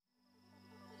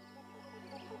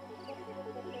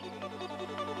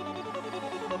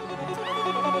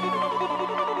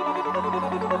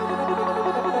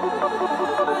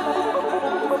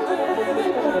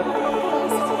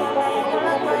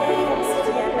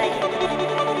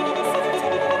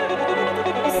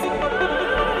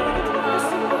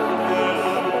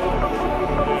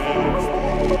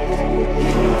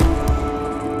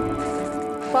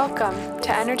Welcome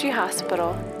to Energy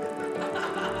Hospital.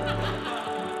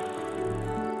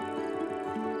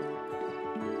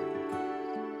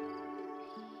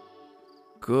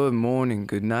 Good morning,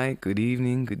 good night, good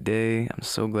evening, good day. I'm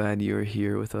so glad you're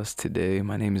here with us today.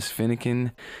 My name is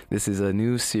Finnegan. This is a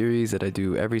new series that I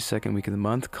do every second week of the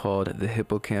month called The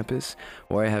Hippocampus,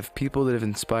 where I have people that have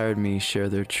inspired me share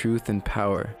their truth and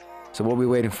power. So what are we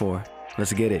waiting for?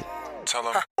 Let's get it. Tell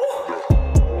them.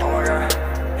 Oh my God,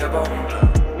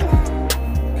 Hippocampus.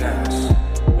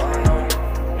 Wanna know,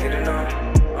 need to know,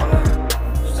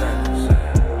 understand.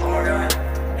 Oh my God,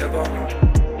 Hippocampus.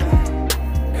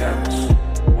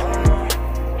 Wanna know,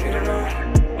 need to know,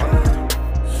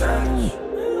 understand.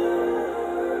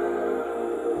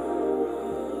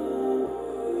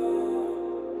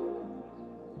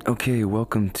 Okay,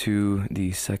 welcome to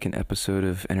the second episode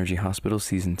of Energy Hospital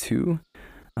Season 2.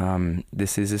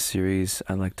 This is a series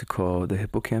I like to call the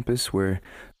Hippocampus, where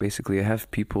basically I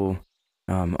have people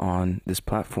on this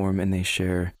platform and they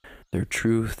share their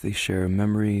truth, they share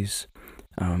memories,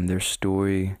 their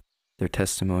story, their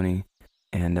testimony,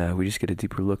 and we just get a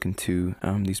deeper look into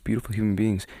these beautiful human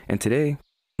beings. And today,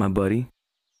 my buddy,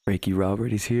 Reiki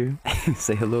Robert, is here.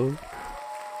 Say hello.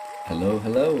 Hello,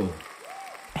 hello.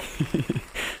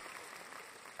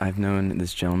 I've known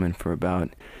this gentleman for about,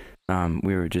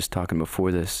 we were just talking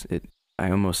before this, I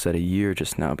almost said a year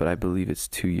just now, but I believe it's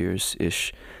 2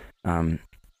 years-ish.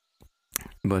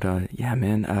 Yeah,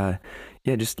 man,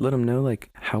 just let them know like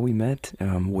how we met,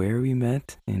 where we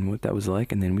met, and what that was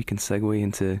like, and then we can segue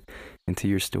into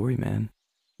your story, man.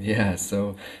 Yeah,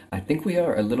 so I think we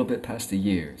are a little bit past a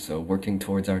year. So working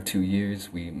towards our 2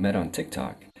 years, we met on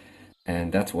TikTok.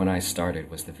 And that's when I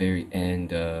started, was the very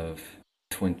end of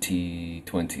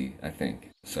 2020, I think.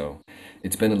 So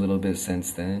it's been a little bit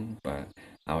since then, but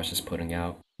I was just putting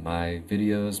out my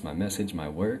videos, my message, my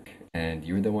work, and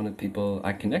you were the one of the people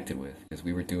I connected with because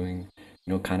we were doing,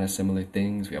 kind of similar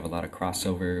things. We have a lot of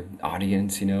crossover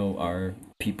audience, are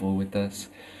people with us.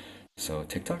 So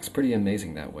TikTok's pretty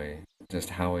amazing that way, just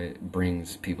how it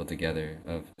brings people together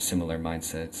of similar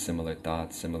mindsets, similar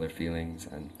thoughts, similar feelings,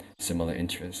 and similar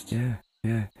interests.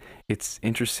 Yeah. It's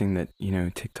interesting that,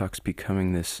 TikTok's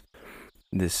becoming this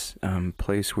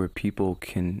place where people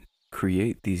can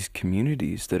create these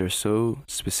communities that are so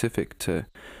specific to,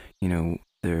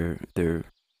 their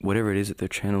whatever it is that their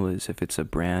channel is, if it's a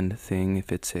brand thing,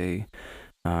 if it's a,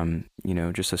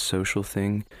 just a social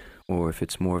thing, or if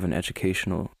it's more of an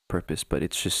educational purpose. But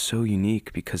it's just so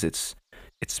unique because it's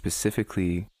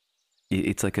specifically,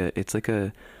 it's like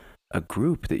a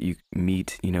group that you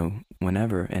meet,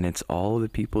 whenever, and it's all the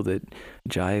people that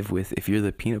jive with. If you're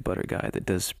the peanut butter guy that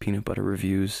does peanut butter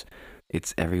reviews,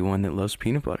 it's everyone that loves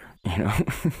peanut butter,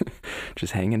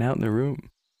 just hanging out in the room.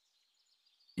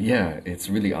 Yeah, it's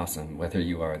really awesome. Whether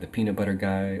you are the peanut butter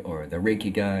guy or the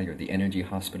Reiki guy or the energy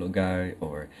hospital guy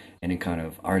or any kind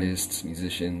of artists,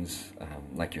 musicians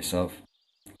like yourself,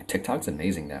 TikTok's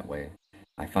amazing that way.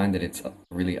 I find that it's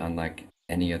really unlike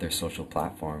any other social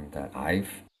platform that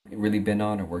I've really been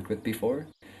on or worked with before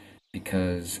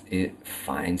because it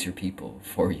finds your people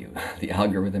for you. The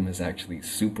algorithm is actually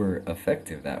super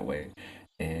effective that way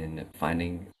in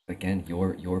finding, again,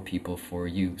 your people for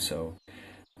you. So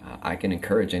I can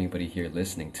encourage anybody here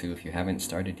listening to, if you haven't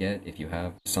started yet, if you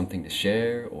have something to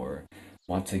share or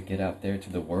want to get out there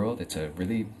to the world, it's a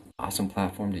really awesome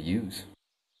platform to use.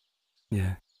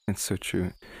 Yeah, it's so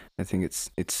true. I think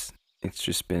it's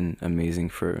just been amazing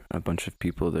for a bunch of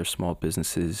people. They're small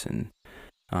businesses, and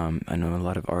I know a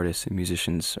lot of artists and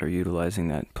musicians are utilizing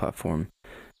that platform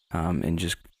and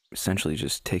just essentially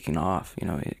just taking off,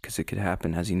 because it could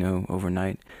happen, as you know,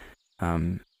 overnight.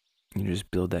 You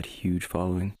just build that huge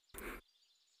following.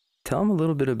 Tell them a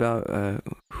little bit about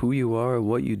who you are,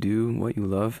 what you do, what you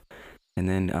love, and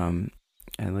then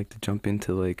I'd like to jump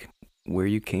into like where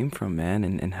you came from, man,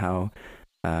 and how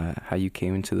you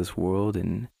came into this world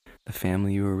and the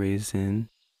family you were raised in.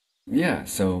 Yeah,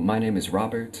 so my name is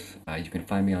Robert. You can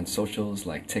find me on socials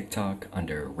like TikTok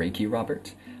under Reiki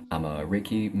Robert. I'm a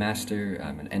Reiki master,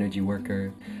 I'm an energy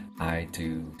worker. I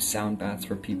do sound baths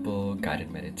for people, guided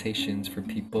meditations for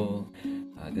people.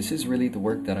 This is really the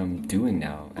work that I'm doing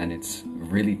now, and it's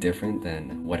really different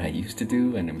than what I used to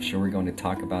do, and I'm sure we're going to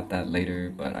talk about that later,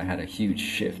 but I had a huge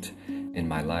shift in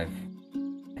my life.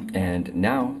 And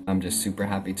now I'm just super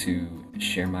happy to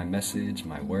share my message,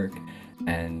 my work,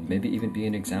 and maybe even be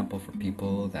an example for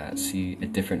people that see a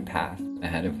different path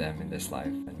ahead of them in this life.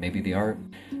 And maybe they are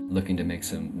looking to make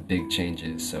some big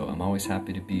changes. So I'm always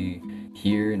happy to be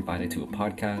here, invited to a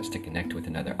podcast to connect with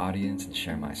another audience and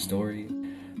share my story.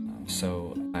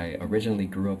 So I originally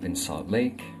grew up in Salt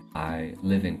Lake. I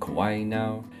live in Kauai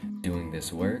now, doing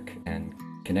this work and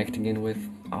connecting in with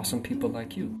awesome people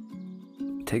like you.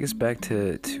 Take us back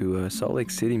to Salt Lake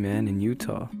City, man, in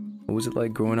Utah. What was it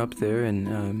like growing up there?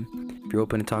 And if you're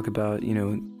open to talk about,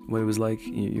 what it was like,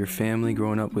 your family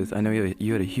growing up with. I know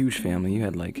you had a huge family. You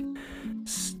had like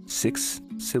 6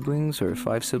 siblings or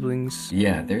 5 siblings.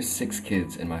 Yeah, there's 6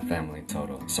 kids in my family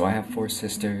total. So I have 4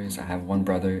 sisters, I have 1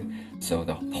 brother. So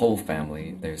the whole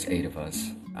family, there's 8 of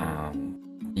us.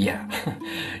 Yeah,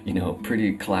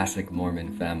 pretty classic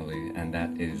Mormon family, and that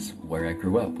is where I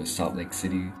grew up, was Salt Lake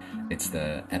City. It's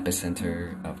the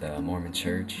epicenter of the Mormon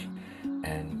church,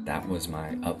 and that was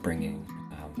my upbringing.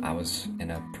 I was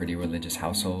in a pretty religious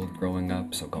household growing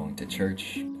up, so going to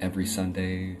church every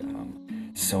Sunday.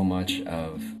 So much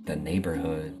of the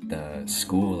neighborhood, the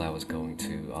school I was going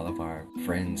to, all of our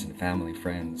friends and family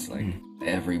friends, like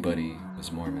everybody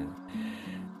was Mormon.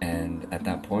 And at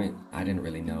that point, I didn't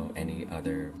really know any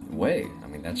other way. I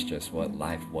mean, that's just what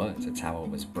life was. It's how I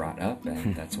was brought up,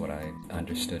 and that's what I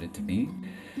understood it to be.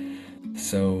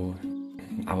 So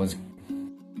I was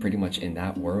pretty much in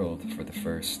that world for the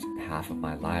first half of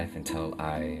my life until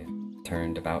I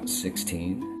turned about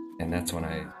 16. And that's when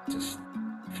I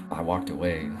walked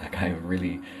away. Like, I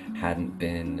really hadn't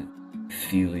been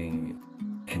feeling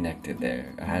connected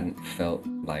there. I hadn't felt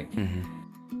like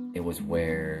it was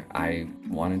where I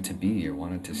wanted to be or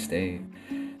wanted to stay.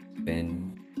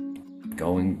 Been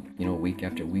going, week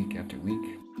after week after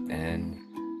week, and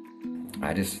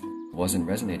I just wasn't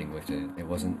resonating with it. It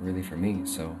wasn't really for me.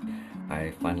 So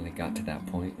I finally got to that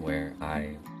point where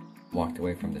I walked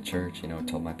away from the church,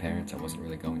 told my parents I wasn't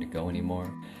really going to go anymore,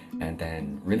 and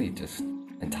then really just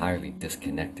entirely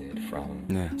disconnected from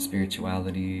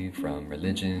spirituality, from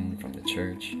religion, from the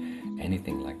church,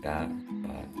 anything like that.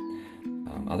 But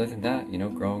other than that,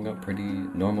 growing up pretty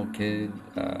normal kid.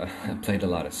 I played a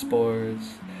lot of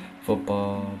sports,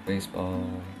 football, baseball,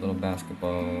 little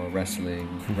basketball,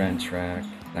 wrestling, ran track,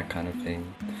 that kind of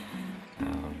thing.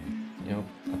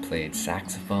 I played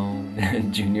saxophone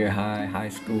in junior high, high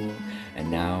school, and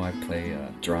now I play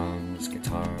drums,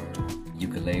 guitar,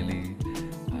 ukulele.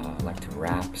 I like to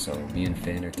rap, so me and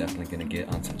Finn are definitely gonna get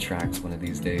on some tracks one of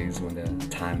these days when the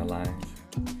time aligns.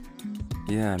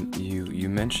 Yeah, you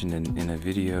mentioned in a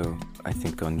video, I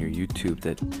think on your YouTube,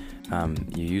 that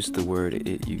you used the word,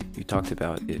 you talked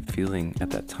about it feeling at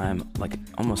that time like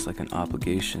almost like an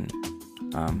obligation,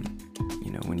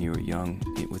 when you were young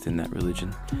within that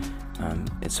religion.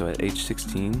 And so at age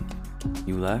 16,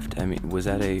 you left. I mean, was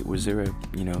there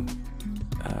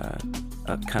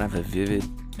a kind of a vivid,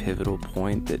 pivotal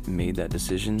point that made that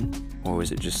decision? Or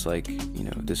was it just like,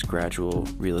 this gradual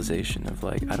realization of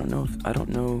like, I don't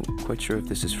know, quite sure if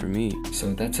this is for me?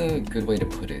 So that's a good way to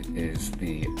put it, is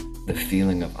the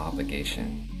feeling of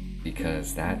obligation,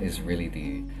 because that is really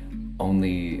the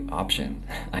only option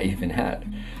I even had.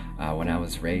 When I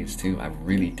was raised too, I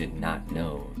really did not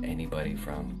know anybody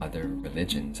from other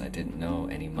religions. I didn't know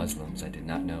any Muslims. I did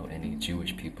not know any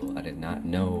Jewish people. I did not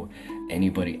know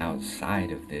anybody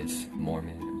outside of this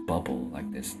Mormon bubble,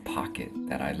 like this pocket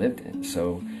that I lived in.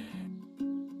 So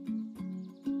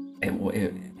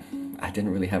I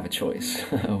didn't really have a choice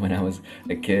when I was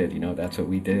a kid. That's what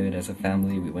we did as a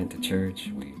family. We went to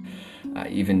church. We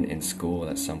even in school,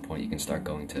 at some point, you can start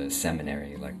going to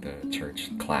seminary, like the church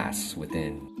class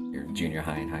within your junior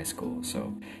high and high school.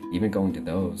 So even going to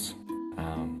those,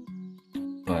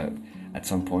 but at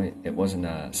some point, it wasn't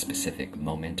a specific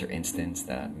moment or instance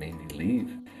that made me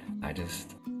leave. I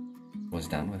just was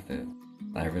done with it.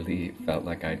 I really felt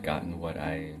like I'd gotten what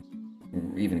I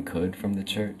even could from the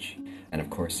church. And of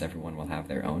course, everyone will have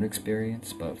their own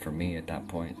experience, but for me at that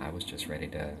point, I was just ready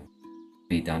to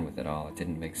be done with it all. It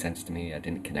didn't make sense to me. I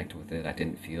didn't connect with it. I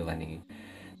didn't feel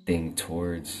anything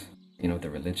towards, the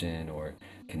religion or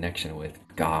connection with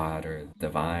God or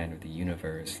divine or the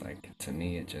universe. Like, to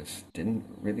me, it just didn't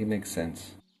really make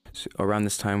sense. So around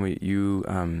this time, were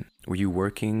you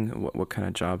working? What kind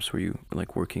of jobs were you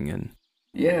like working in?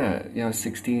 Yeah,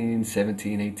 16,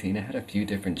 17, 18, I had a few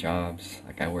different jobs.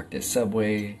 Like, I worked at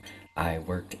Subway. I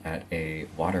worked at a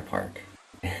water park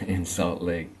in Salt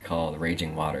Lake called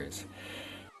Raging Waters.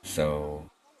 So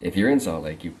if you're in Salt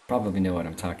Lake, you probably know what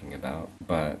I'm talking about.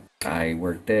 But I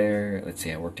worked there.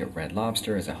 I worked at Red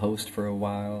Lobster as a host for a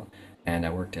while. And I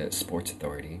worked at Sports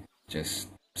Authority, just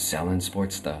selling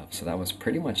sports stuff. So that was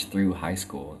pretty much through high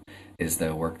school is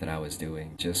the work that I was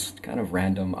doing. Just kind of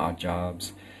random odd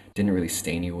jobs. Didn't really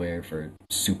stay anywhere for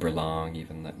super long,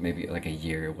 even maybe like a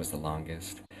year was the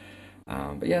longest.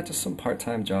 But yeah, just some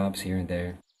part-time jobs here and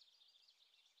there.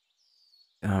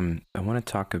 I want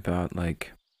to talk about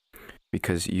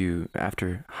because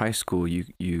after high school,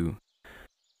 you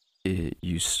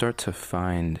start to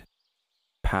find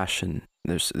passion.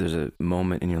 There's a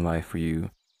moment in your life where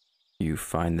you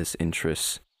find this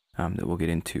interest that we'll get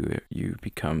into. You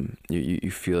become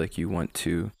you feel like you want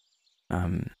to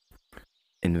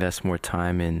invest more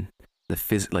time in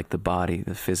like the body,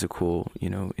 the physical,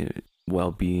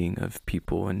 well-being of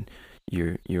people, and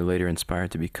you're later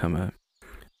inspired to become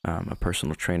a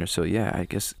personal trainer. So yeah, I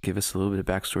guess give us a little bit of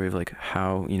backstory of like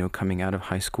how, coming out of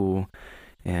high school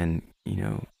and,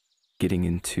 getting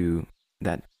into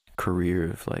that career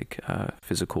of like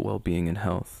physical well-being and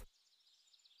health.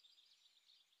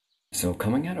 So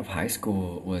coming out of high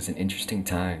school was an interesting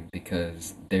time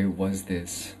because there was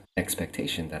this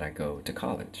expectation that I go to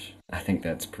college. I think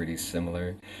that's pretty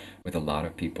similar with a lot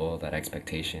of people, that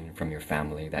expectation from your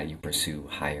family that you pursue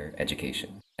higher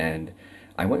education. And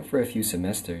I went for a few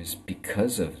semesters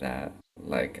because of that.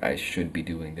 Like, I should be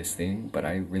doing this thing, but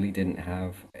I really didn't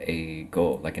have a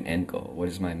goal, like an end goal. What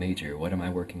is my major? What am I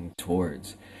working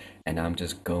towards? And I'm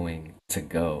just going to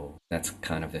go. That's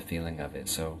kind of the feeling of it.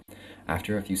 So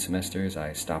after a few semesters,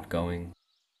 I stopped going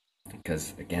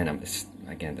because again,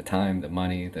 the time, the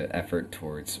money, the effort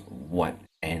towards what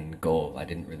end goal. I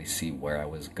didn't really see where I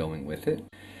was going with it.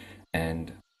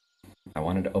 And I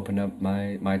wanted to open up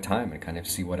my time and kind of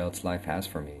see what else life has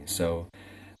for me. So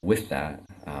with that,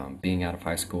 being out of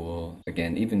high school,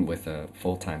 again, even with a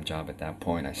full-time job at that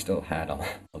point, I still had a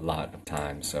lot of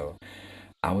time. So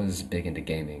I was big into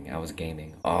gaming. I was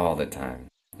gaming all the time,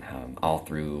 all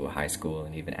through high school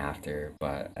and even after.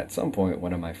 But at some point,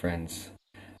 one of my friends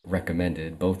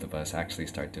recommended both of us actually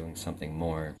start doing something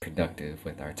more productive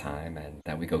with our time, and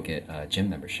that we go get a gym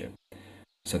membership.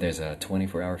 So there's a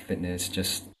 24-hour fitness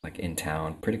just like in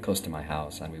town, pretty close to my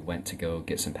house, and we went to go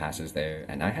get some passes there.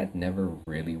 And I had never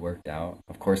really worked out.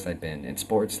 Of course, I'd been in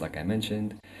sports, like I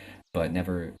mentioned, but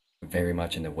never very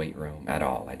much in the weight room at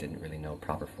all. I didn't really know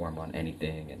proper form on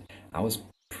anything, and I was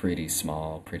pretty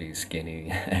small, pretty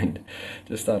skinny, and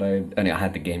just thought I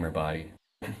had the gamer body.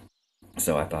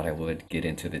 So I thought I would get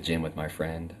into the gym with my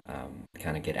friend,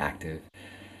 kind of get active,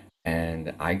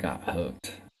 and I got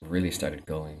hooked. Really started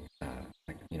going,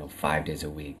 5 days a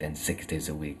week, then 6 days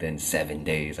a week, then 7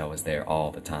 days. I was there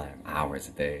all the time, hours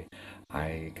a day.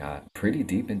 I got pretty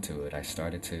deep into it. I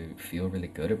started to feel really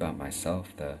good about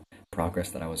myself, the progress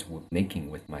that I was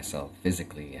making with myself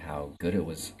physically, how good it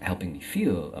was helping me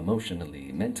feel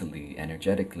emotionally, mentally,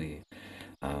 energetically,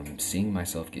 seeing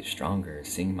myself get stronger,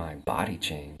 seeing my body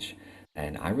change.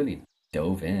 And I really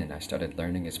dove in. I started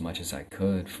learning as much as I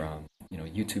could from,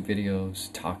 YouTube videos,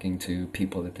 talking to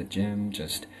people at the gym,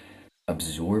 just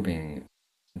absorbing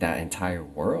that entire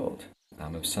world.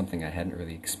 It was something I hadn't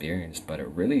really experienced, but it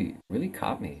really, really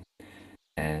caught me.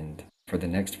 And for the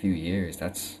next few years,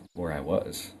 that's where I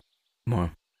was.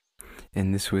 More.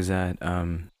 And this was at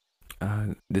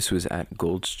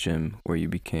Gold's Gym where you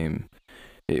became.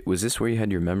 Was this where you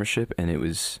had your membership, and it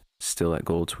was still at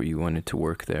Gold's where you wanted to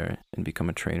work there and become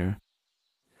a trainer?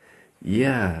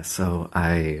 Yeah, so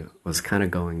I was kind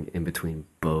of going in between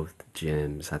both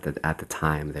gyms. At the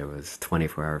time, there was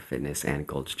 24-hour fitness and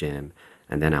Gold's Gym,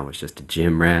 and then I was just a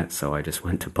gym rat, so I just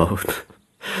went to both.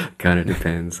 Kind of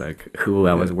depends, like who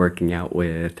I was working out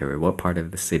with or what part of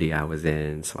the city I was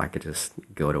in, so I could just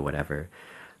go to whatever.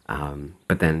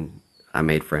 But then I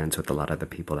made friends with a lot of the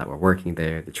people that were working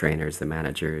there, the trainers, the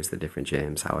managers, the different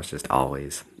gyms. I was just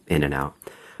always in and out.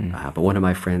 But one of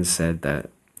my friends said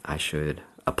that I should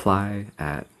apply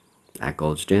at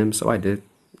Gold's Gym, so I did,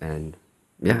 and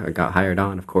yeah, I got hired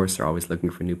on. Of course, they're always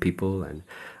looking for new people, and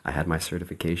I had my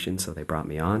certification, so they brought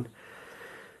me on,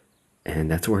 and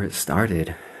that's where it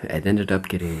started. It ended up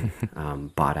getting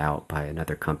bought out by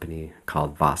another company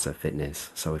called Vasa Fitness.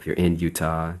 So if you're in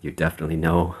Utah, you definitely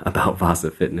know about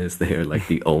Vasa Fitness. They're like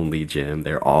the only gym.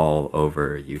 They're all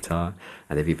over Utah,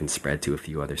 and they've even spread to a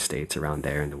few other states around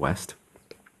there in the West.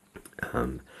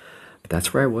 But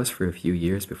that's where I was for a few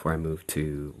years before I moved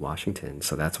to Washington.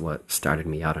 So that's what started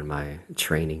me out on my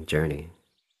training journey.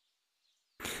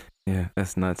 Yeah,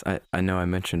 that's nuts. I know I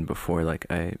mentioned before, like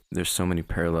there's so many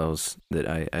parallels that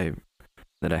I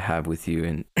have with you,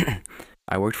 and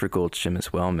I worked for Gold's Gym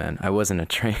as well, man. I wasn't a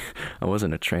trainer. I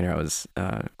was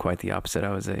quite the opposite.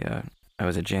 I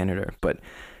was a janitor, but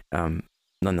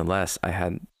nonetheless, I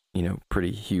had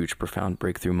pretty huge, profound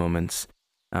breakthrough moments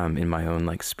in my own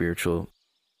like spiritual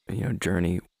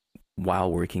journey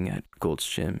while working at Gold's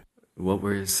Gym. What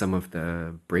were some of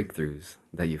the breakthroughs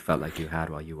that you felt like you had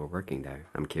while you were working there?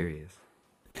 I'm curious.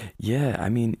 Yeah, I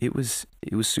mean, it was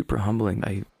super humbling.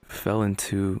 I fell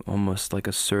into almost like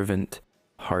a servant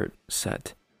heart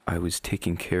set. I was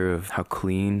taking care of how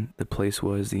clean the place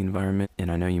was, the environment.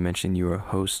 And I know you mentioned you were a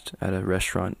host at a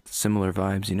restaurant, similar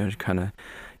vibes, to kind of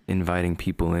inviting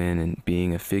people in and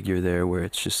being a figure there, where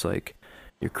it's just like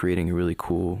you're creating a really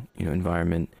cool,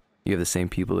 environment. You have the same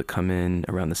people that come in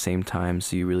around the same time,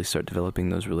 so you really start developing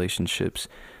those relationships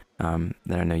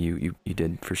that I know you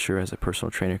did for sure as a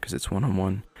personal trainer, because it's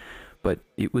one-on-one. But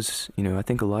it was, I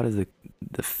think a lot of the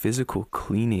physical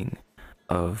cleaning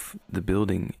of the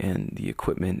building and the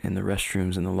equipment and the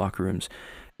restrooms and the locker rooms,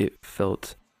 it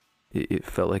felt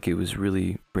like it was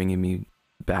really bringing me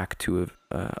back to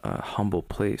a humble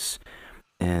place.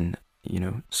 And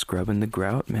scrubbing the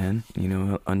grout, man,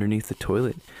 underneath the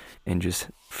toilet, and just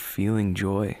feeling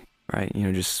joy, right?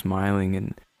 Just smiling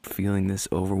and feeling this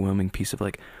overwhelming piece of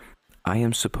like, I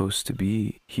am supposed to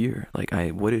be here. Like,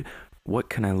 what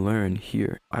can I learn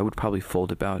here? I would probably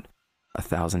fold about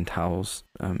 1,000 towels,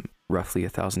 roughly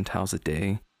 1,000 towels a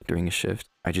day during a shift.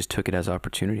 I just took it as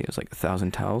opportunity. I was like,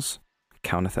 1,000 towels,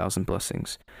 count 1,000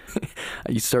 blessings.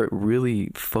 You start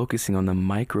really focusing on the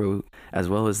micro as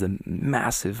well as the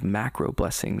massive macro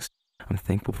blessings. I'm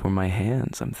thankful for my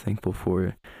hands. I'm thankful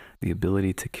for the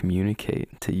ability to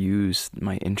communicate, to use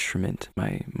my instrument,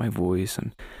 my voice.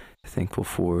 I'm thankful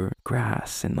for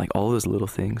grass and like all those little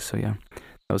things. So yeah,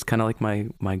 that was kind of like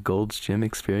my Gold's Gym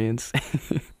experience.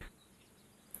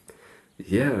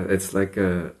 Yeah, it's like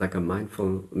a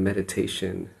mindful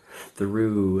meditation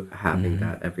through having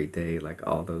that every day, like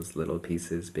all those little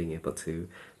pieces, being able to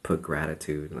put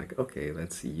gratitude, like, okay,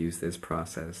 let's use this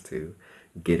process to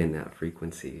get in that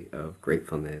frequency of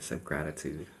gratefulness, of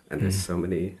gratitude. And there's so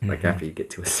many, like after you get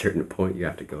to a certain point, you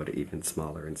have to go to even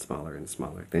smaller and smaller and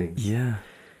smaller things. Yeah.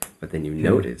 But then you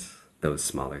notice those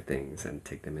smaller things and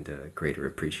take them into greater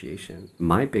appreciation.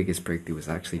 My biggest breakthrough was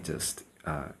actually just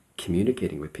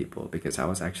communicating with people, because I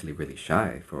was actually really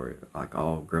shy for like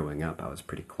all growing up. I was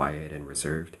pretty quiet and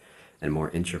reserved and more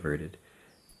introverted.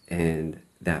 And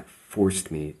that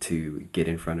forced me to get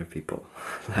in front of people.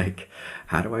 Like,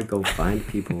 how do I go find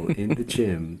people in the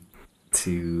gym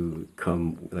to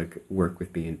come like work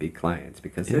with me and be clients?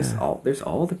 Because there's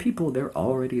all the people, they're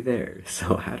already there.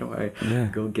 So how do I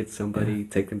go get somebody,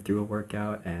 take them through a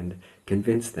workout and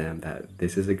convince them that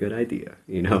this is a good idea?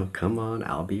 Come on,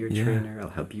 I'll be your trainer. I'll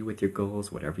help you with your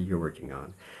goals, whatever you're working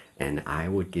on. And I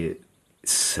would get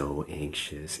so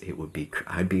anxious.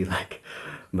 I'd be like,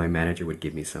 my manager would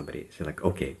give me somebody. She's like,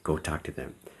 okay, go talk to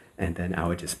them. And then I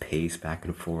would just pace back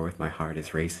and forth. My heart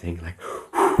is racing, like,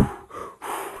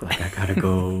 like I gotta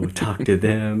go talk to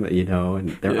them, and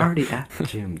they're already at the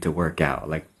gym to work out.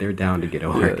 Like, they're down to get a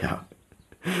workout.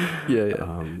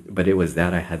 But it was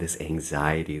that I had this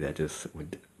anxiety that just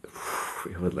would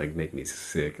like make me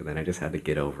sick, and then I just had to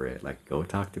get over it. Like, go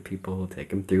talk to people, take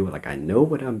them through. Like, I know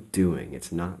what I'm doing.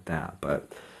 It's not that,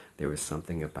 but there was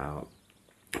something about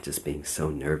just being so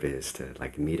nervous to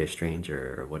like meet a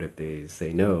stranger, or what if they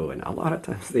say no? And a lot of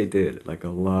times they did. Like, a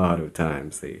lot of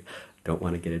times they don't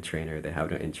want to get a trainer, they have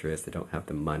no interest, they don't have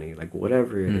the money, like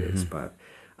whatever it is. But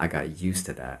I got used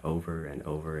to that over and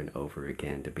over and over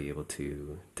again, to be able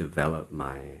to develop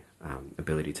my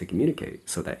ability to communicate.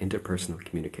 So that interpersonal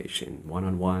communication,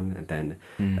 one-on-one, and then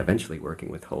eventually working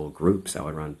with whole groups. I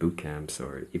would run boot camps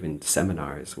or even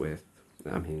seminars with,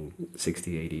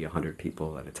 60, 80, 100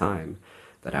 people at a time,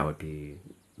 that I would be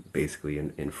basically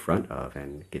in front of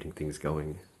and getting things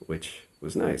going, which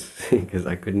was nice because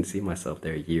I couldn't see myself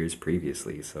there years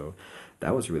previously. So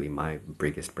that was really my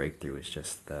biggest breakthrough, is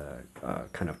just the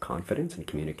kind of confidence and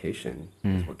communication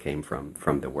is what came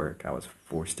from the work. I was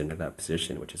forced into that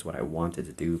position, which is what I wanted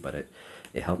to do, but it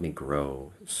helped me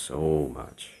grow so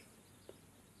much.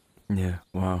 Yeah.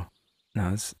 Wow.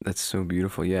 No, that's so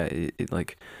beautiful. Yeah. It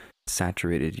like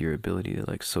saturated your ability to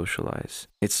like socialize.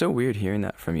 It's so weird hearing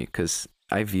that from you, because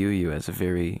I view you as a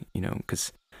very,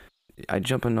 because I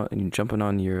jumping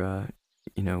on your,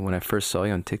 when I first saw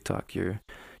you on TikTok, your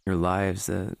lives,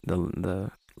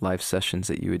 the live sessions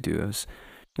that you would do, was,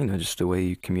 just the way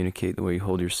you communicate, the way you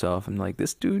hold yourself. I'm like,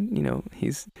 this dude,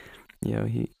 he's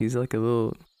like a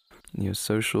little,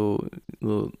 social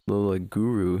little like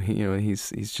guru.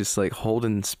 He's just like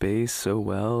holding space so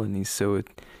well, and he's so,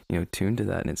 tuned to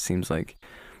that. And it seems like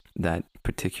that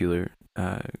particular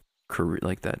career,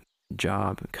 like that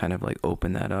job, kind of like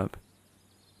opened that up.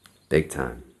 Big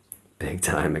time. Big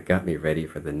time. It got me ready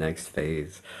for the next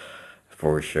phase,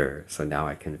 for sure. So now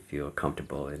I can feel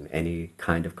comfortable in any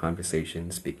kind of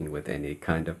conversation, speaking with any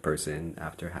kind of person,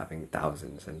 after having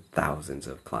thousands and thousands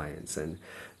of clients. And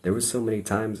there was so many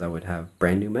times I would have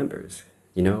brand new members.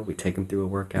 We take them through a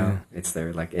workout. It's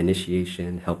their like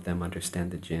initiation, help them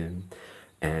understand the gym.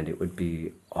 And it would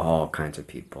be all kinds of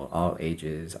people, all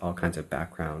ages, all kinds of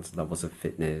backgrounds, levels of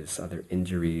fitness, other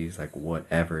injuries, like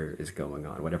whatever is going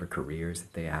on, whatever careers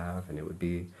that they have. And it would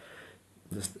be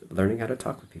just learning how to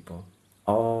talk with people,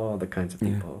 all the kinds of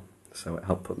Yeah. people. So it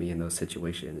helped put me in those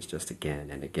situations just again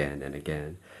and again and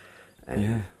again. And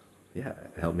Yeah. yeah,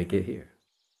 it helped me get here.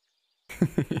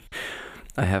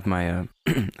 I have my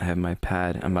I have my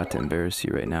pad. I'm about to embarrass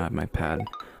you right now. I have my pad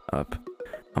up.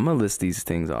 I'm gonna list these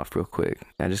things off real quick.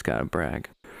 I just gotta brag.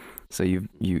 So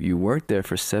you worked there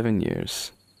for 7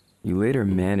 years. You later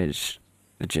managed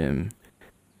a gym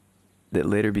that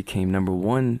later became number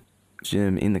one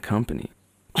gym in the company.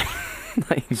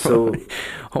 Like, bro, So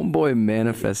homeboy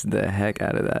manifested the heck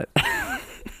out of that.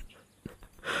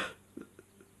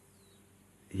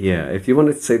 yeah, if you want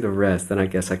to say the rest, then I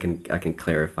guess I can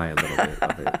clarify a little bit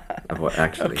of it, of what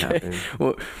actually Okay. happened.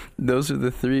 Well, those are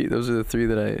the three. Those are the three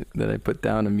that I put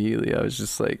down immediately. I was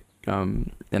just like,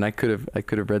 and I could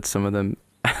have read some of them.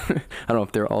 I don't know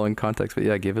if they're all in context, but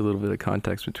yeah, give a little bit of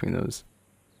context between those.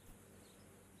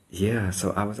 Yeah,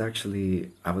 so I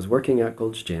was working at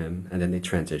Gold's Gym, and then they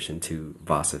transitioned to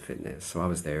Vasa Fitness. So I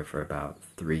was there for about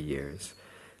 3 years.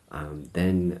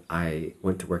 Then I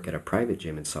went to work at a private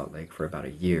gym in Salt Lake for about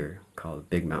a year called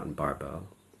Big Mountain Barbell,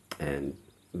 and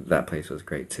that place was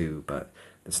great too. But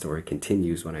the story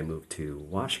continues when I moved to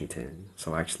Washington.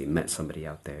 So I actually met somebody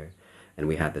out there, and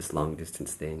we had this long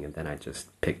distance thing, and then I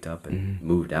just picked up and Hmm.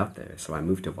 moved out there. So I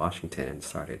moved to Washington and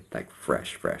started like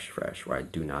fresh, where I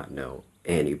do not know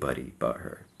anybody but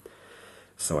her.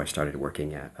 So I started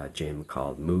working at a gym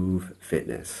called Move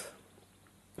Fitness.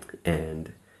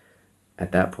 And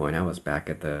at that point, I was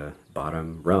back at the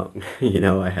bottom rung.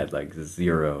 I had like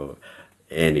zero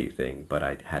anything, but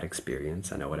I had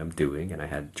experience. I know what I'm doing, and I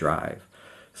had drive.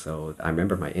 So I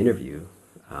remember my interview.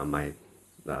 My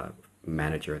uh,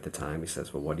 manager at the time, he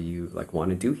says, "Well, what do you like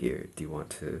want to do here? Do you want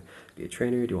to be a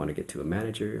trainer? Do you want to get to a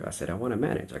manager?" I said, "I want to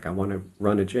manage. Like, I want to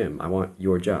run a gym. I want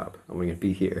your job. I want to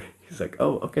be here." He's like,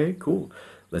 "Oh, okay, cool.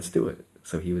 Let's do it."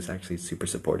 So he was actually super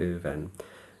supportive, and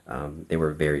they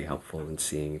were very helpful in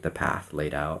seeing the path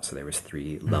laid out. So there was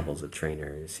three levels of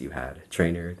trainers. You had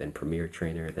trainer, then premier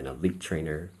trainer, then elite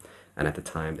trainer. And at the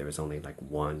time, there was only like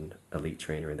one elite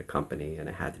trainer in the company, and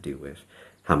it had to do with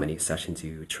how many sessions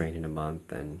you train in a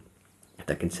month and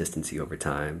the consistency over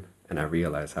time. And I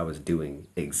realized I was doing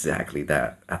exactly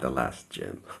that at the last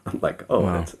gym. I'm like, oh,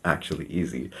 Wow. that's actually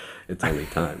easy. It's only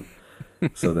time.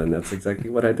 So then that's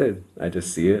exactly what I did. I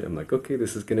just see it. I'm like, okay,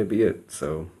 this is going to be it.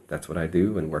 So that's what I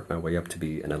do and work my way up to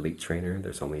be an elite trainer.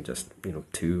 There's only just,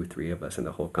 two, three of us in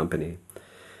the whole company.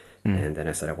 Mm. And then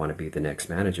I said, I want to be the next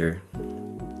manager.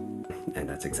 And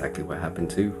that's exactly what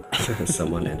happened too.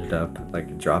 Someone ended up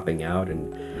like dropping out,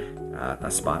 and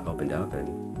a spot opened up,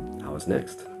 and I was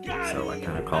next. So I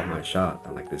kind of called my shot.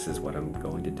 I'm like, this is what I'm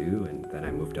going to do. And then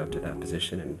I moved up to that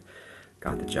position and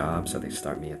got the job. So they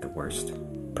start me at the worst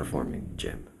performing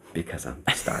gym because I'm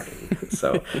starting.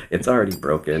 So it's already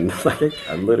broken. Like,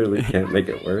 I literally can't make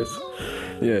it worse.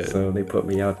 Yeah. So they put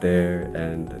me out there,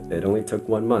 and it only took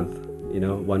 1 month.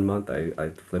 1 month I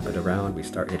flip it around, we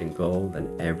start hitting gold,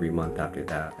 and every month after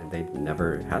that, and they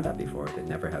never had that before. They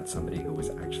never had somebody who was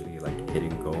actually like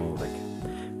hitting gold, like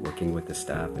working with the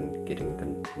staff and getting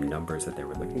the numbers that they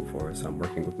were looking for. So I'm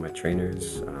working with my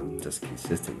trainers, just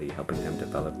consistently helping them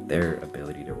develop their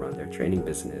ability to run their training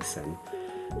business. And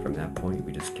from that point,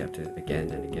 we just kept it again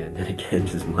and again and again,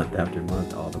 just month after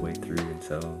month, all the way through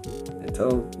until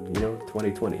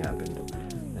 2020 happened,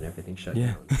 and everything shut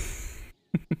Yeah. down.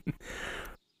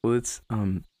 Well, it's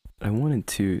I wanted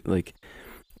to like.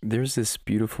 There's this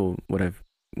beautiful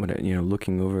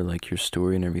looking over like your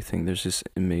story and everything. There's this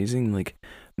amazing like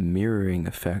mirroring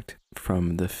effect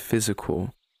from the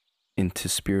physical into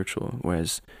spiritual,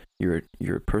 whereas you're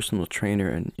a personal trainer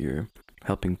and you're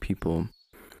helping people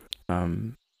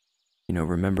um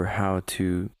remember how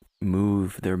to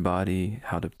move their body,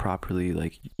 how to properly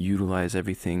like utilize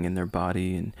everything in their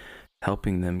body, and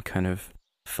helping them kind of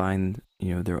find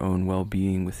their own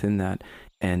well-being within that.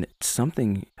 And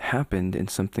something happened and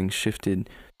something shifted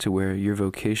to where your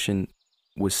vocation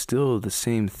was still the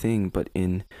same thing but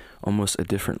in almost a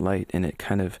different light, and it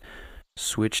kind of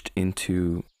switched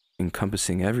into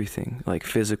encompassing everything, like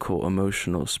physical,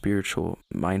 emotional, spiritual,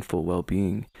 mindful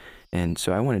well-being. And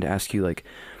so I wanted to ask you, like,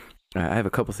 I have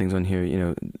a couple things on here.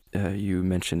 You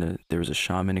mentioned there was a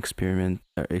shaman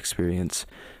experience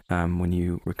when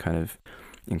you were kind of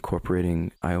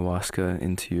incorporating ayahuasca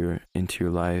into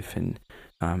your life, and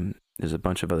there's a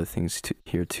bunch of other things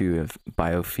here too, of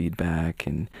biofeedback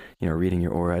and reading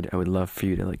your aura. I would love for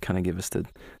you to like kind of give us the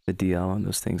DL on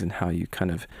those things and how you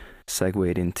kind of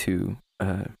segued into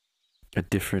a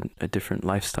different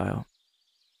lifestyle.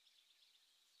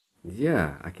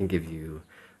 Yeah, I can give you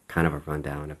kind of a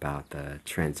rundown about the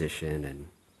transition and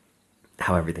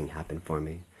how everything happened for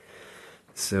me.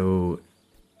 So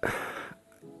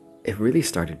it really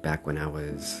started back when I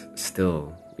was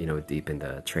still, deep in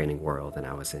the training world, and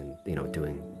I was in,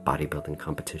 doing bodybuilding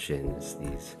competitions,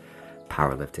 these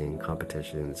powerlifting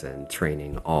competitions and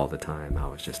training all the time. I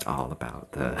was just all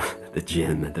about the the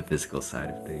gym and the physical side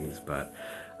of things, but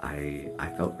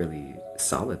I felt really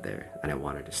solid there, and I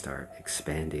wanted to start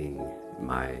expanding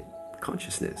my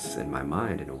consciousness and my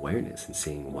mind and awareness and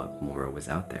seeing what more was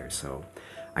out there. So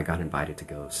I got invited to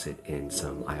go sit in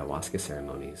some ayahuasca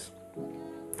ceremonies.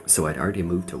 So I'd already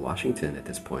moved to Washington at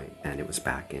this point, and it was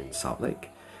back in Salt Lake.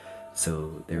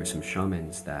 So there were some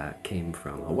shamans that came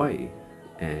from Hawaii,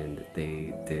 and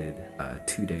they did a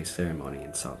 2-day ceremony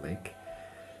in Salt Lake.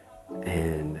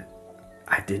 And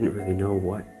I didn't really know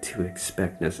what to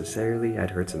expect necessarily.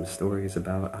 I'd heard some stories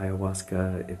about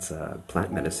ayahuasca. It's a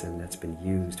plant medicine that's been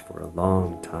used for a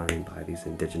long time by these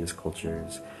indigenous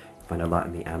cultures. You find a lot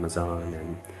in the Amazon,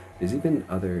 and there's even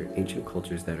other ancient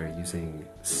cultures that are using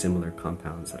similar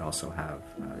compounds that also have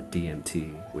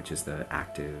DMT, which is the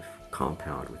active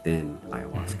compound within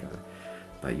ayahuasca.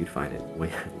 But you'd find it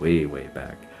way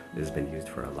back. This has been used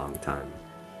for a long time.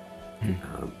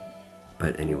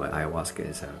 But anyway, ayahuasca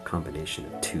is a combination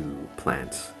of 2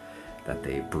 plants that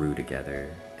they brew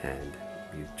together, and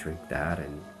you drink that.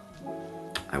 And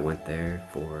I went there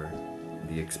for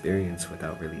the experience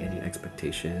without really any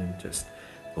expectation, just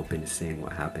open to seeing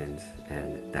what happened.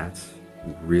 And that's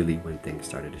really when things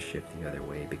started to shift the other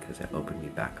way, because it opened me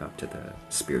back up to the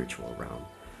spiritual realm.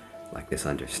 Like this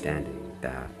understanding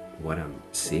that what I'm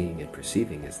seeing and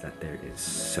perceiving is that there is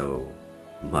so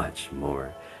much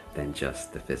more than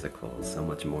just the physical, so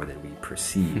much more than we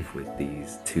perceive with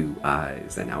these 2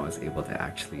 eyes. And I was able to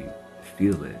actually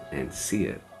feel it and see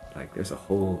it. Like there's a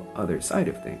whole other side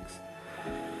of things.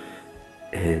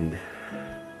 And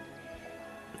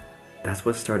that's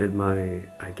what started my,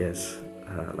 I guess,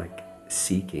 like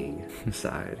seeking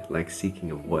side, like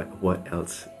seeking of what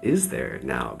else is there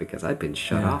now, because I've been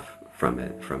shut off from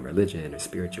it, from religion or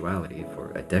spirituality,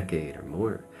 for a decade or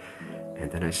more. And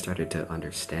then I started to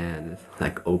understand,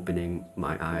 like opening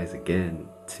my eyes again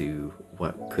to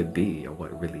what could be, or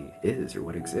what really is, or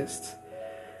what exists.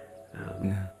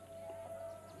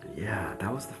 Yeah,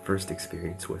 that was the first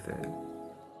experience with it.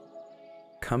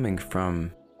 Coming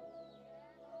from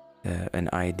an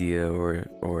idea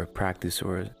or a practice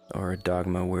or a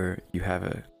dogma where you have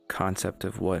a concept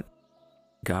of what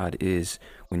God is,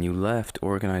 when you left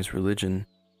organized religion,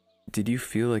 did you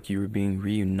feel like you were being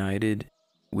reunited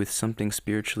with something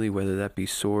spiritually, whether that be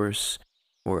source,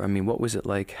 or, I mean, what was it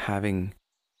like having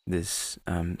this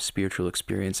spiritual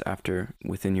experience after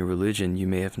within your religion you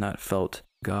may have not felt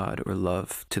God or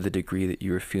love to the degree that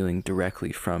you were feeling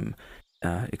directly from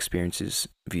experiences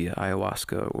via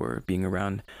ayahuasca or being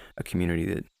around a community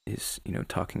that is,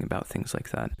 talking about things like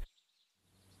that?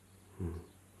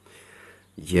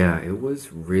 Yeah, it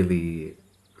was really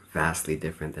vastly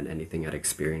different than anything I'd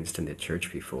experienced in the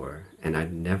church before. And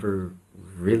I'd never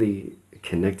really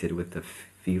connected with the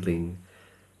feeling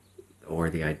or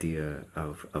the idea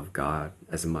of God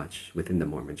as much within the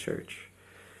Mormon church.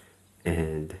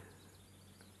 And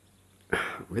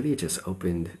really just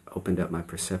opened up my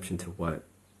perception to what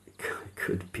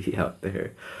could be out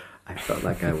there. I felt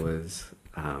like I was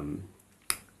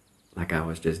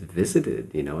just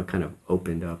visited, it kind of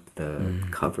opened up the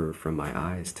cover from my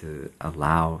eyes to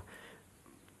allow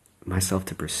myself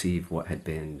to perceive what had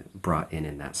been brought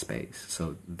in that space.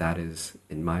 So that is,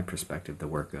 in my perspective, the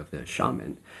work of the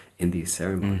shaman in these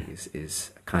ceremonies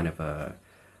is kind of a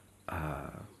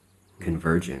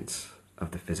convergence of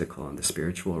the physical and the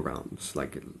spiritual realms,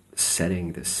 like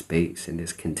setting the space in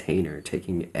this container,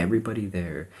 taking everybody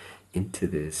there into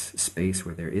this space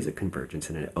where there is a convergence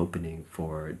and an opening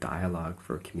for dialogue,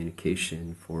 for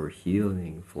communication, for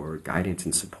healing, for guidance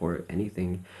and support,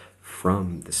 anything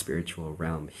from the spiritual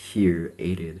realm here,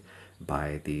 aided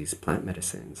by these plant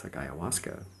medicines like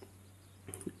ayahuasca.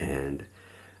 And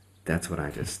that's when I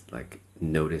just like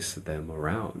notice them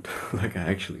around. Like I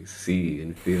actually see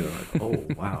and feel like, oh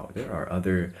wow, there are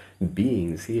other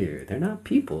beings here. They're not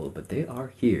people, but they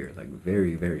are here, like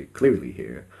very, very clearly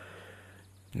here.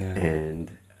 Yeah.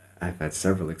 And I've had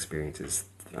several experiences,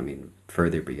 I mean,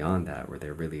 further beyond that, where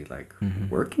they're really like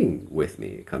working with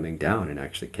me, coming down and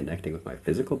actually connecting with my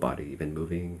physical body, even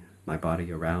moving my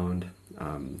body around,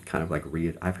 kind of like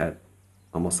I've had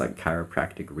almost like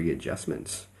chiropractic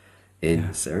readjustments in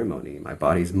the ceremony. My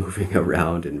body's moving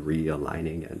around and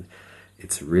realigning, and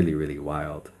it's really, really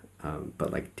wild,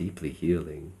 but like deeply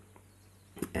healing.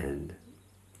 And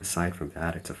aside from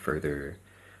that, it's a further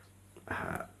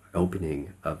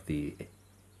opening of the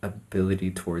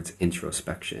ability towards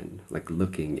introspection, like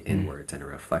looking inwards and a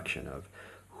reflection of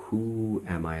who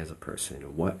am I as a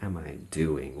person? What am I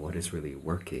doing? What is really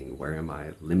working? Where am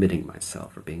I limiting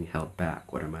myself or being held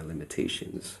back? What are my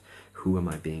limitations? Who am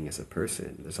I being as a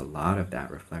person? There's a lot of that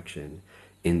reflection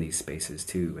in these spaces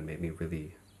too, and made me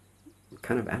really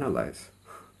kind of analyze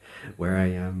where I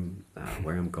am,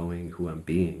 where I'm going, who I'm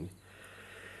being.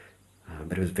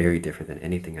 But it was very different than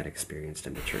anything I'd experienced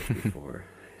in the church before,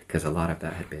 because a lot of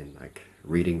that had been like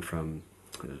reading from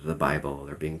the Bible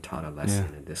or being taught a lesson,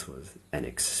 Yeah. and this was an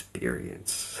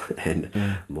experience and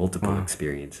Yeah. multiple Wow.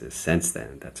 experiences since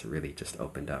then that's really just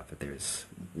opened up that there's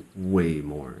way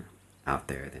more out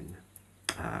there than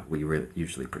we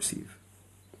usually perceive.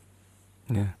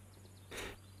 Yeah.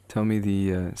 Tell me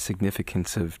the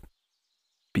significance of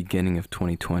beginning of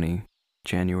 2020,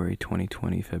 January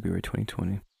 2020, February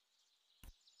 2020.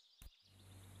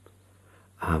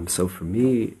 So for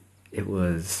me, it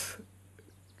was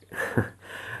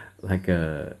like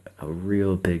a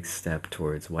real big step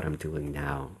towards what I'm doing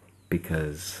now,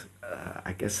 because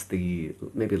I guess the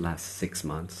maybe last 6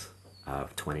 months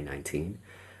of 2019,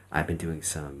 I've been doing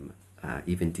some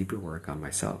even deeper work on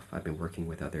myself. I've been working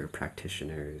with other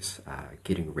practitioners,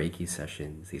 getting Reiki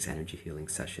sessions, these energy healing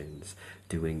sessions,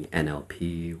 doing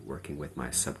NLP, working with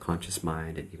my subconscious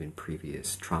mind and even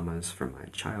previous traumas from my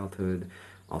childhood,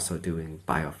 also doing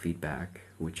biofeedback,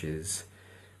 which is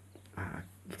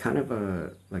kind of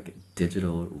a like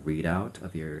digital readout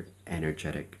of your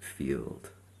energetic field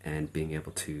and being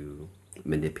able to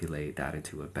manipulate that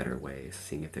into a better way,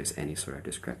 seeing if there's any sort of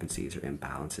discrepancies or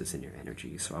imbalances in your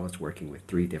energy. So I was working with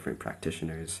 3 different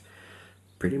practitioners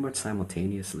pretty much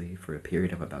simultaneously for a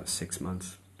period of about 6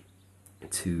 months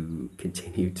to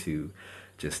continue to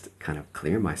just kind of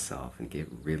clear myself and get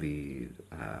really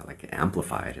like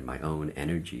amplified in my own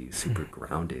energy, super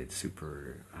grounded,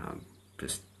 super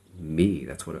just me.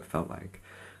 That's what it felt like.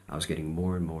 I was getting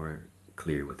more and more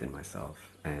clear within myself.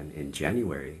 And in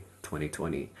January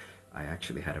 2020, I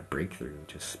actually had a breakthrough,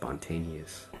 just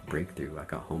spontaneous breakthrough. I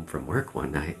got home from work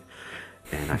one night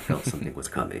and I felt something was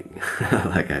coming.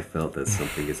 Like I felt that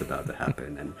something is about to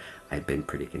happen. And I'd been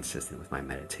pretty consistent with my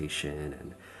meditation,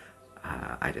 and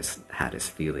I just had this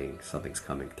feeling something's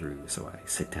coming through. So I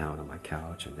sit down on my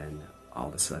couch, and then all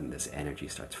of a sudden this energy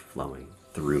starts flowing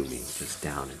through me, just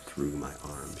down and through my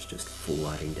arms, just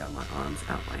flooding down my arms,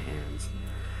 out my hands.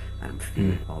 And I'm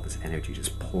feeling all this energy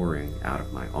just pouring out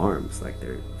of my arms, like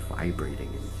they're vibrating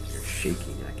and they're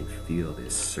shaking, and I can feel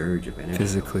this surge of energy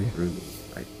Physically. going through me.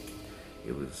 Like,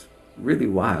 it was really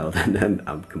wild. And then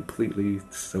I'm completely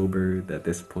sober at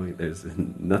this point. There's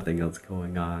nothing else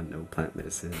going on, no plant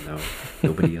medicine,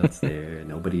 nobody else there,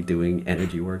 nobody doing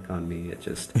energy work on me. It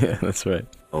just Yeah, that's right.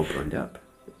 opened up.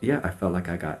 Yeah, I felt like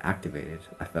I got activated.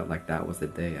 I felt like that was the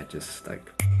day I just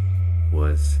like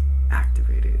was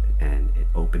activated, and it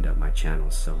opened up my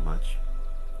channels so much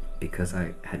because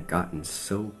I had gotten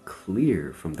so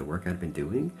clear from the work I'd been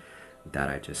doing that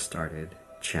I just started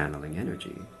channeling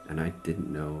energy, and I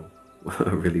didn't know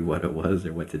really what it was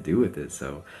or what to do with it.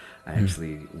 So I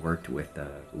actually worked with a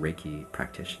Reiki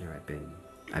practitioner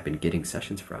I've been getting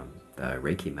sessions from, the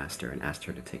Reiki master, and asked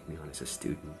her to take me on as a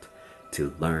student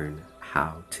to learn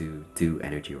how to do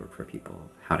energy work for people,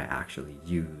 how to actually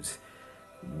use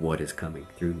what is coming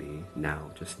through me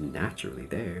now just naturally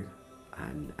there,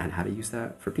 and how to use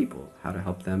that for people, how to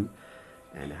help them,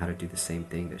 and how to do the same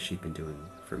thing that she'd been doing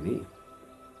for me.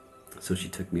 So she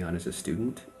took me on as a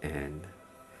student, and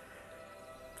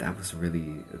that was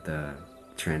really the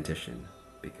transition,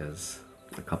 because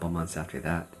a couple months after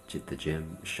that, the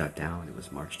gym shut down. It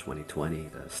was March 2020,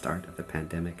 the start of the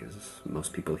pandemic, as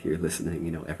most people here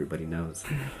listening, everybody knows.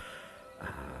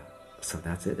 So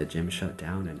that's it. The gym shut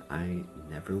down, and I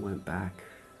never went back.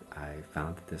 I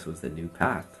found that this was the new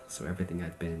path. So everything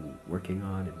I'd been working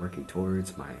on and working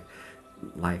towards, my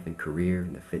life and career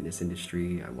in the fitness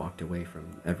industry, I walked away from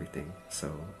everything.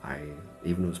 So I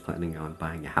even was planning on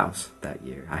buying a house that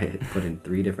year. I had put in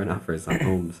 3 different offers on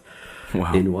homes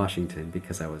Wow. in Washington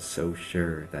because I was so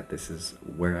sure that this is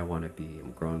where I want to be.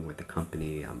 I'm growing with the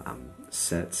company. I'm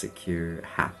set, secure,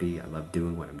 happy. I love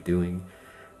doing what I'm doing.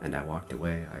 And I walked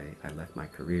away. I left my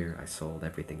career. I sold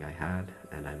everything I had,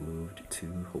 and I moved to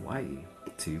Hawaii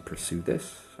to pursue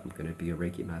this. I'm going to be a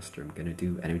Reiki master. I'm going to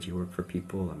do energy work for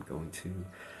people. I'm going to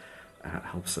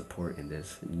help support in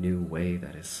this new way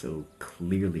that is so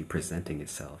clearly presenting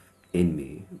itself in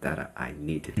me that I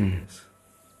need to do this.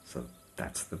 So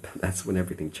that's when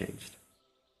everything changed.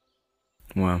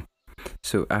 Wow.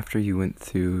 So after you went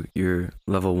through your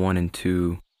level 1 and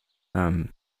 2 and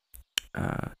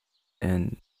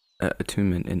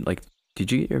attunement, and like,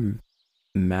 did you get your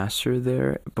master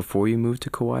there before you moved to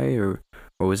Kauai, or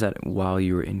was that while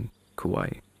you were in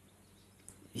Kauai?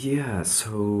 Yeah,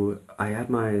 so I had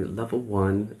my level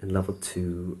one and level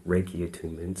two Reiki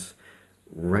attunements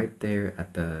right there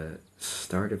at the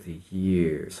start of the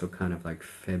year, so kind of like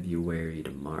February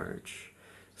to March.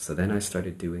 So then I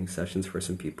started doing sessions for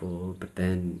some people, but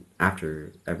then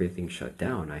after everything shut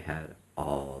down, I had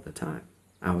all the time.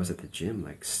 I was at the gym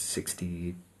like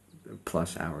 60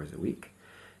 plus hours a week,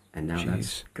 and now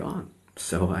that's Jeez. gone.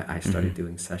 So I started Mm-hmm.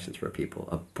 doing sessions for people,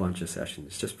 a bunch of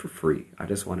sessions just for free. I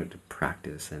just wanted to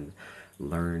practice and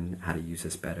learn how to use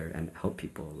this better and help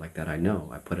people like that I know.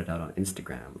 I put it out on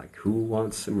Instagram, like who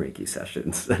wants some Reiki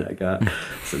sessions? And I got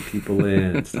some people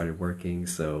in and started working.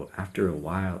 So after a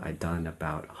while, I done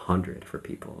about 100 for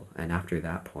people. And after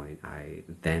that point, I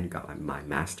then got my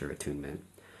master attunement.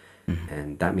 Mm-hmm.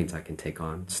 And that means I can take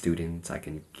on students, I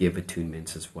can give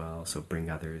attunements as well, so bring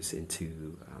others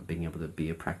into being able to be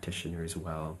a practitioner as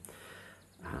well.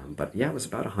 But yeah, it was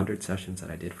about 100 sessions that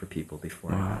I did for people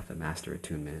before I Wow. got the master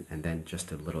attunement. And then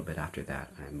just a little bit after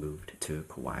that, I moved to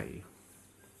Kauai.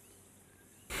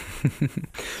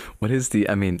 What is the,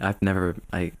 I mean,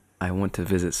 I want to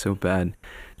visit so bad.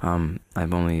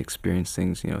 I've only experienced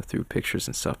things, through pictures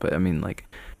and stuff, but I mean, like,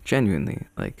 genuinely,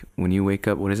 like, when you wake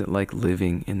up, what is it like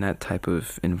living in that type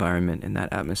of environment, in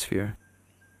that atmosphere?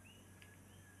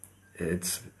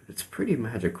 It's pretty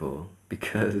magical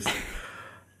because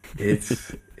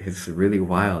it's really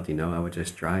wild, you know. I would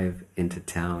just drive into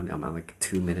town. I'm like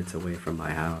 2 minutes away from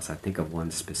my house. I think of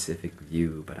one specific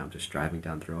view, but I'm just driving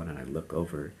down the road and I look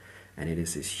over, and it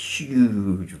is this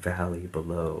huge valley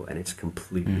below, and it's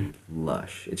completely Mm.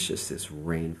 lush. It's just this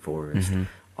rainforest Mm-hmm.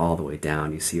 all the way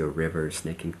down. You see a river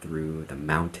snaking through the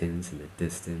mountains in the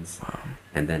distance, Wow.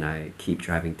 and then I keep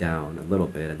driving down a little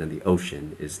bit, and then the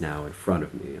ocean is now in front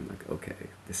of me. I'm like, okay,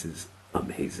 this is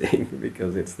amazing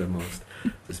because it's the most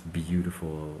just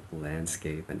beautiful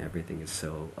landscape, and everything is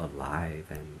so alive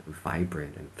and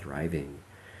vibrant and thriving.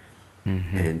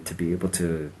 Mm-hmm. And to be able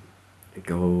to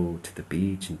go to the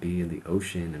beach and be in the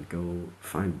ocean and go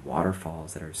find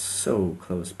waterfalls that are so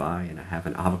close by, and I have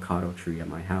an avocado tree at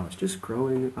my house just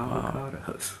growing Wow.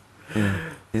 avocados. Yeah.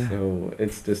 Yeah. So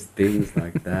it's just things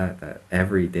like that that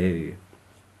every day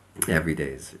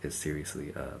is seriously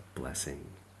a blessing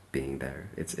being there.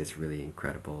 It's really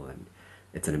incredible, and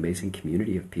it's an amazing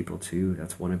community of people too.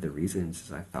 That's one of the reasons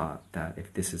is I thought that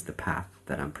if this is the path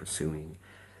that I'm pursuing,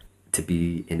 to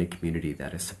be in a community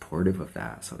that is supportive of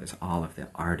that. So there's all of the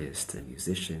artists and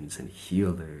musicians and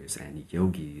healers and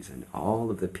yogis and all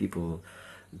of the people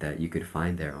that you could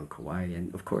find there on Kauai.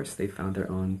 And of course, they found their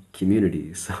own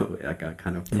community. So I got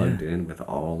kind of Yeah. plugged in with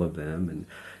all of them, and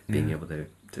being Yeah. able to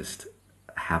just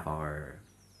have our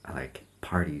like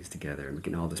parties together. And we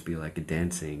can all just be like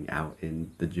dancing out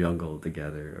in the jungle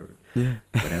together, Yeah.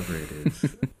 or whatever it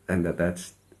is. And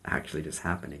that's actually just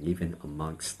happening even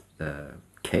amongst the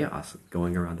chaos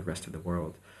going around the rest of the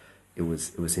world. It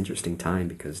was interesting time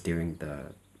because during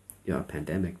the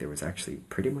pandemic, there was actually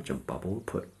pretty much a bubble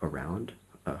put around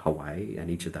Hawaii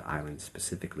and each of the islands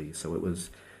specifically. So it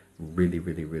was really,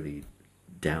 really, really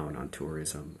down on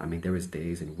tourism. I mean, there was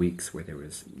days and weeks where there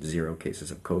was zero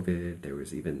cases of COVID.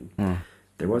 Mm.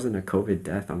 There wasn't a COVID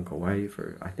death on Kauai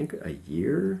for I think a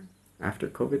year after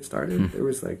COVID Hmm. started. There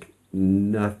was like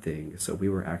nothing. So we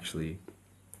were actually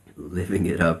living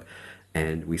it up,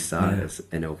 and we saw it Yeah. as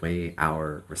in a way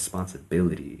our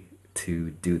responsibility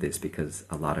to do this because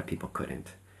a lot of people couldn't.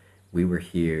 We were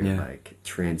here Yeah. like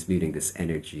transmuting this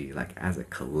energy like as a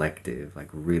collective, like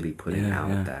really putting Yeah. out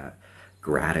Yeah. that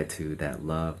gratitude, that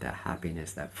love, that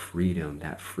happiness, that freedom,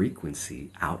 that frequency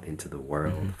out into the Mm-hmm.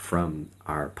 world from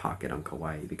our pocket on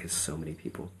Kauai because so many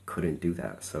people couldn't do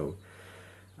that. So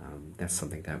that's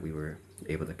something that we were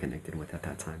able to connect in with at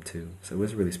that time too. So it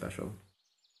was really special.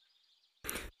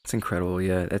 It's incredible.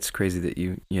 Yeah, that's crazy that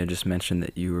you just mentioned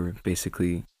that you were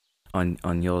basically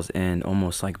on y'all's end,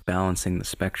 almost like balancing the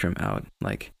spectrum out,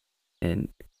 like, and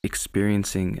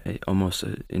experiencing almost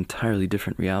an entirely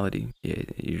different reality.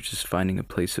 You're just finding a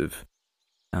place of,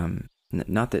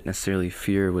 not that necessarily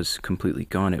fear was completely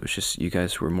gone. It was just you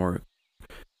guys were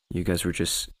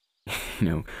just,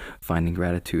 finding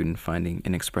gratitude and finding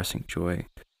and expressing joy.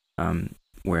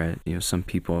 Where some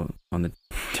people on the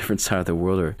different side of the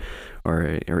world,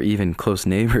 or even close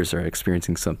neighbors, are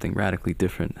experiencing something radically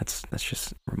different. That's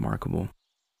just remarkable.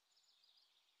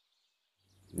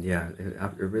 Yeah,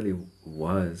 it really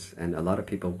was. And a lot of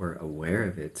people were aware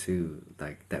of it too,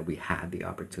 like that we had the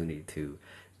opportunity to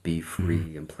be Mm-hmm.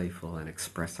 free and playful and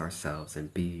express ourselves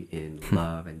and be in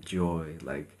love and joy.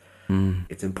 Like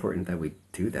it's important that we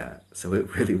do that. So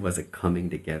it really was a coming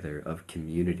together of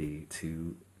community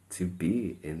to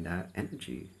be in that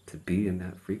energy, to be in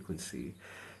that frequency.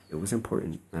 It was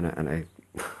important, and I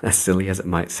as silly as it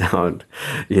might sound,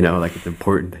 like it's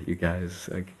important that you guys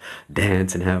like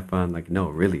dance and have fun. Like, no,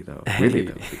 really Hey,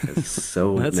 though, because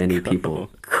so let's many go. people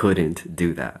couldn't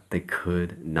do that. They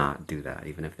could not do that,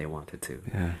 even if they wanted to.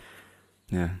 Yeah,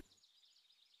 yeah.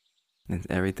 And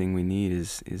everything we need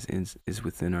is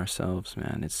within ourselves,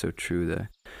 man. It's so true that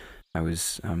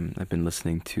I've been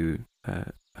listening to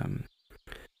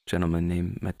gentleman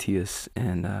named Matthias,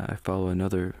 and I follow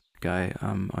another guy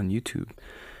on YouTube.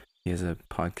 He has a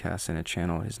podcast and a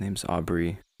channel. His name's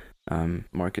Aubrey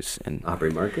Marcus, and Aubrey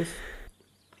Marcus.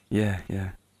 yeah,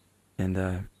 yeah,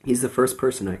 and He's the first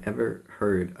person I ever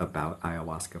heard about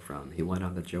ayahuasca from. He went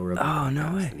on the Joe Rogan oh no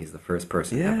podcast, way, and he's the first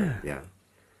person yeah, ever. Yeah.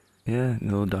 yeah, the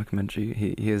little documentary.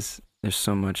 He has. There's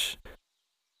so much.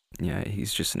 Yeah,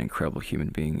 he's just an incredible human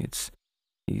being.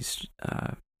 He's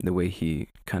the way he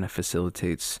kind of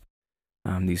facilitates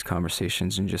these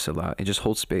conversations and it just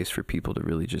holds space for people to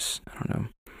really just, I don't know,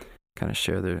 kind of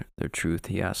share their truth.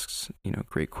 He asks,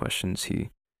 great questions. He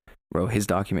wrote his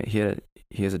document.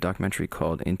 He has a documentary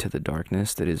called Into the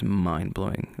Darkness that is mind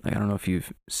blowing. Like, I don't know if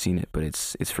you've seen it, but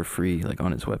it's for free, like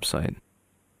on his website.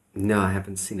 No, I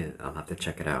haven't seen it. I'll have to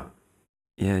check it out.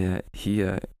 Yeah,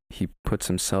 yeah. He puts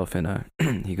himself in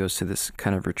he goes to this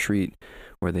kind of retreat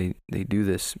where they do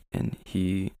this, and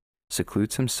he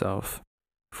secludes himself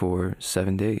for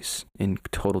 7 days in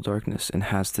total darkness and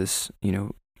has this,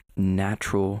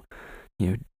 natural,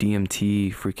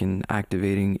 DMT freaking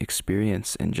activating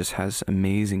experience, and just has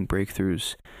amazing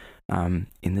breakthroughs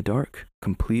in the dark,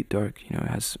 complete dark,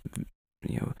 has,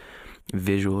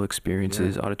 visual Yeah.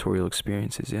 experiences, auditorial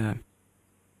experiences. Yeah.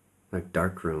 Like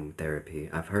dark room therapy.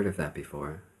 I've heard of that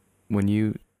before. When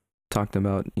you talked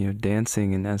about,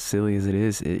 dancing, and as silly as it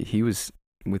is, he was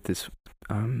with this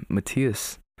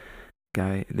Matthias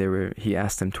guy. He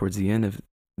asked them towards the end of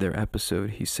their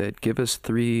episode, he said, give us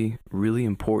 3 really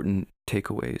important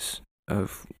takeaways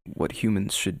of what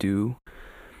humans should do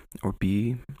or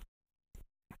be.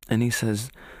 And he says,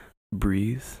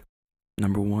 breathe,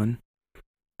 number 1.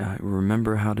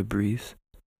 Remember how to breathe.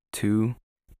 2,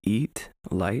 eat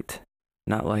light,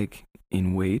 not like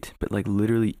in weight, but like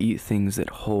literally eat things that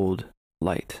hold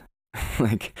light.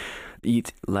 Like,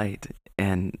 eat light.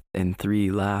 And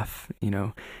 3, laugh,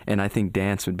 and I think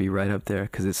dance would be right up there,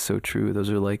 because it's so true.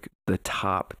 Those are like the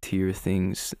top tier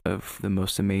things of the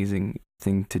most amazing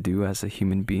thing to do as a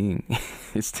human being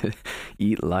is to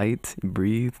eat light,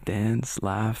 breathe, dance,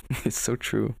 laugh. It's so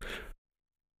true.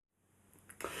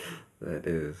 That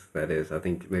is. I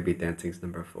think maybe dancing's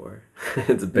number 4.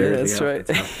 It's Yeah, barely that's off right.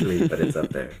 the top 3, but it's up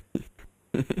there.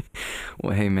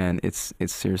 Well, hey man, it's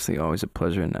seriously always a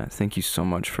pleasure, and thank you so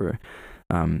much for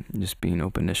just being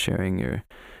open to sharing your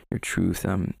truth.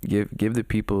 Give the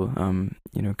people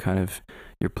kind of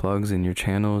your plugs and your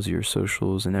channels, your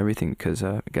socials, and everything. Because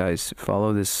guys,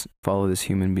 follow this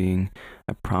human being.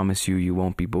 I promise you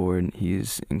won't be bored.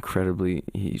 He's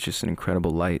just an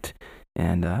incredible light,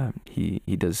 and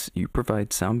you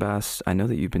provide sound baths. I know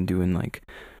that you've been doing like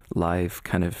live,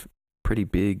 kind of pretty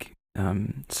big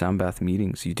sound bath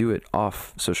meetings. You do it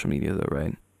off social media though,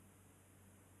 right?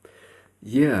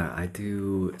 Yeah, I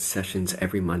do sessions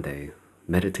every Monday.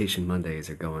 Meditation Mondays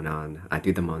are going on. I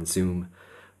do them on Zoom.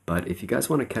 But if you guys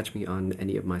want to catch me on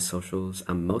any of my socials,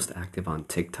 I'm most active on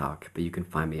TikTok, but you can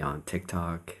find me on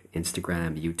TikTok,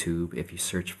 Instagram, YouTube if you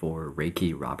search for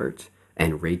Reiki Robert.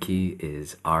 And Reiki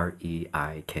is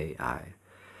Reiki.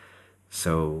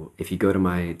 So if you go to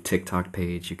my TikTok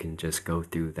page, you can just go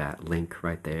through that link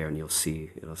right there, and it'll say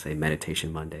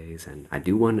Meditation Mondays. And I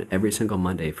do one every single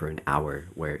Monday for an hour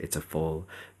where it's a full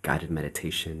guided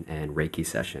meditation and Reiki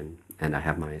session. And I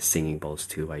have my singing bowls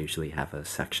too. I usually have a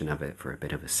section of it for a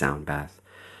bit of a sound bath.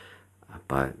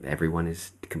 But everyone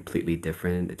is completely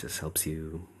different. It just helps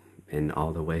you in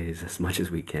all the ways as much as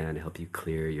we can, help you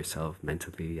clear yourself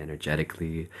mentally,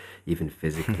 energetically, even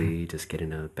physically, just get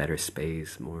in a better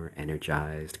space, more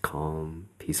energized, calm,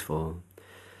 peaceful.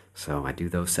 So I do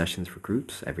those sessions for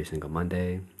groups every single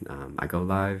Monday. I go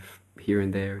live here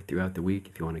and there throughout the week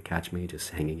if you want to catch me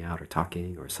just hanging out or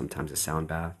talking, or sometimes a sound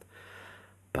bath.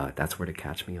 But that's where to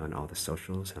catch me on all the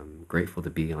socials. I'm grateful to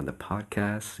be on the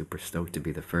podcast. Super stoked to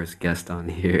be the first guest on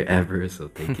here ever. So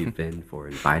thank you, Finn, for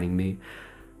inviting me.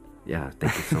 Yeah,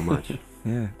 thank you so much.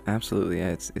 Yeah, absolutely.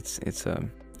 Yeah,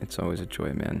 it's always a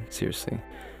joy, man. Seriously.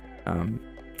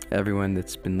 Everyone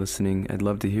that's been listening, I'd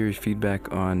love to hear your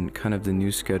feedback on kind of the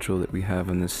new schedule that we have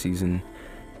on this season.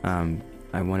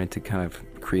 I wanted to kind of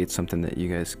create something that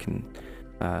you guys can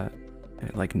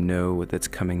like know what that's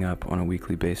coming up on a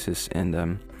weekly basis.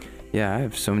 And yeah, I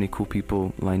have so many cool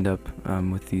people lined up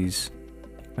with these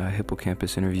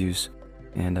Hippocampus interviews,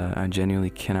 and I genuinely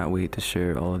cannot wait to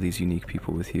share all of these unique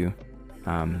people with you.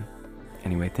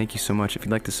 Anyway, thank you so much. If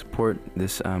you'd like to support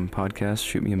this podcast,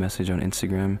 shoot me a message on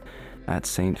Instagram at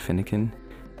Saint Finnegan,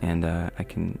 and I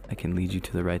can lead you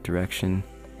to the right direction.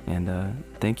 And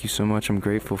thank you so much. I'm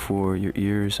grateful for your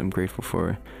ears. I'm grateful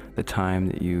for the time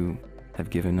that you have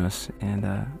given us,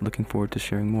 and looking forward to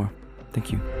sharing more.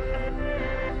 Thank you.